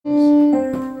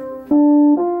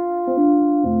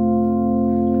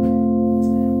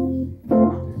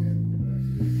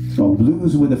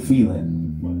Blues with a Feeling.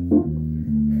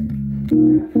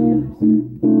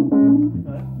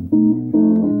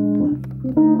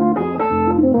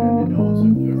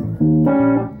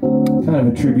 Kind of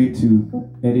a tribute to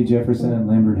Eddie Jefferson and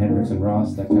Lambert, Hendricks and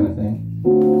Ross, that kind of thing.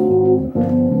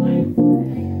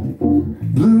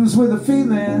 Blues with a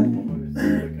feeling,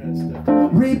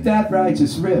 reap that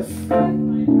righteous riff.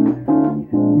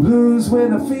 Blues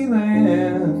with a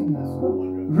feeling,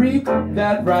 reap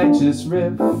that righteous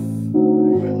riff.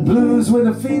 Blues with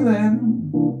a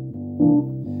feeling,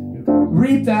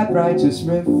 reap that righteous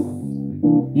riff.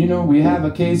 You know we have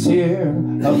a case here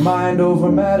of mind over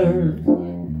matter.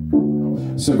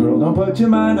 So girl, don't put your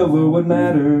mind over what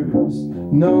matters.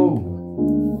 No,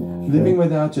 living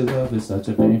without your love is such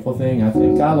a painful thing. I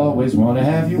think I'll always want to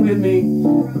have you with me.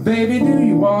 But baby, do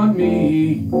you want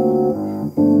me?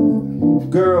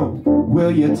 Girl,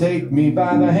 will you take me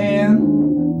by the hand?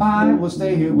 I will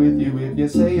stay here with you if you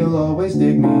say you'll always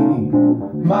dig me.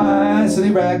 My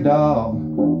silly rag doll.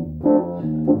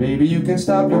 Baby, you can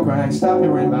stop your crying, stop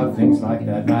your worrying about things like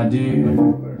that, my dear.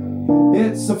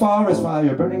 It's a forest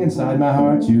fire burning inside my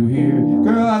heart, you hear.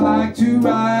 Girl, I like to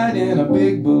ride in a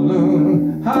big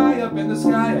balloon. High up in the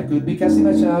sky, I could be casting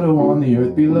my shadow on the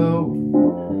earth below.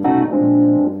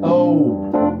 Oh,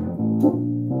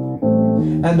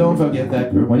 and don't forget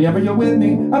that, girl, whenever you're with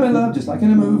me, I'm in love just like in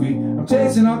a movie. I'm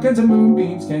chasing all kinds of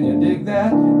moonbeams, can you dig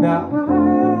that? Now,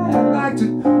 I'd like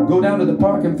to go down to the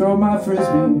park and throw my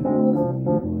frisbee.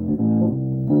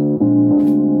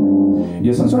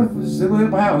 Yes, I'm sort of sitting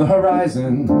on the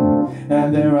horizon,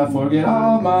 and there I forget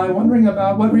all my wondering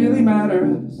about what really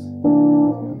matters.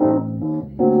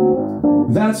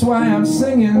 That's why I'm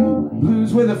singing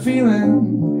blues with a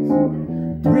feeling.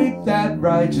 Reap that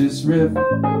righteous riff.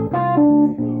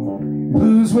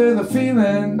 Blues with a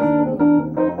feeling.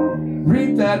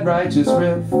 Reap that righteous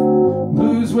riff.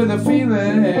 Blues with a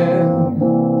feeling.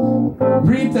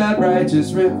 Reap that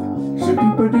righteous riff.